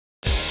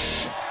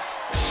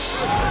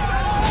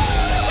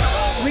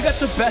We got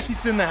the best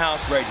seats in the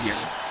house right here.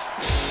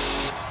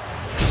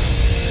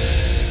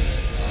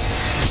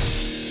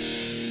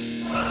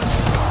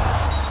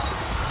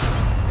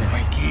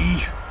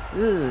 Mikey.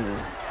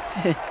 Ugh.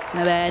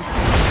 My bad.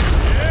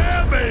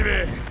 Yeah,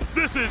 baby.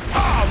 This is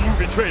our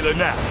movie trailer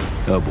now.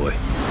 Oh, boy.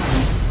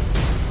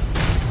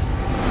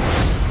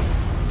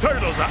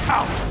 Turtles are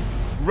out.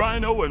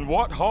 Rhino and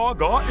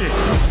Warthog are in.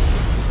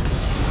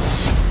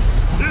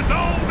 It's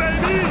on,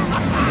 baby!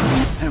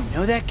 I don't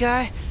know that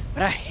guy,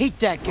 but I hate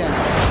that guy.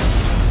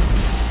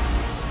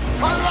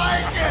 I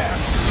like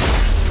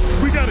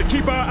it! We gotta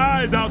keep our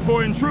eyes out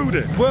for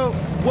intruders. Well,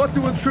 what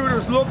do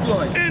intruders look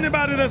like?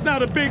 Anybody that's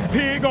not a big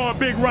pig or a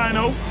big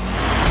rhino.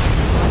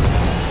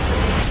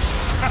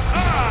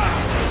 Uh-oh.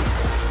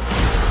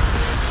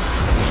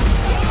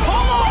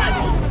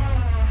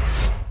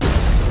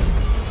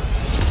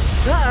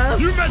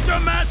 You met your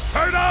match,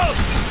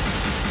 Turtles!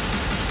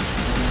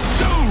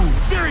 Dude,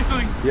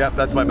 seriously? Yep,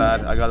 that's my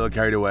bad. I got a little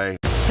carried away.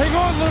 Hang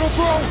on, little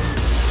bro.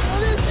 Oh,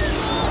 this is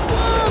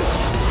awesome!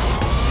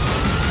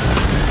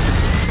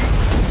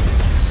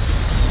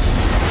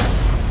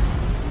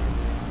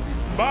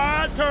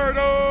 Bye,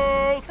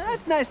 Turtles!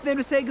 That's nice of them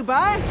to say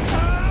goodbye.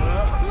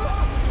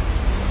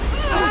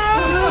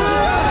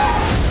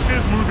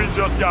 This movie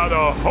just got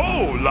a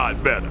whole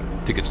lot better.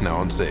 Tickets now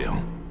on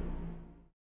sale.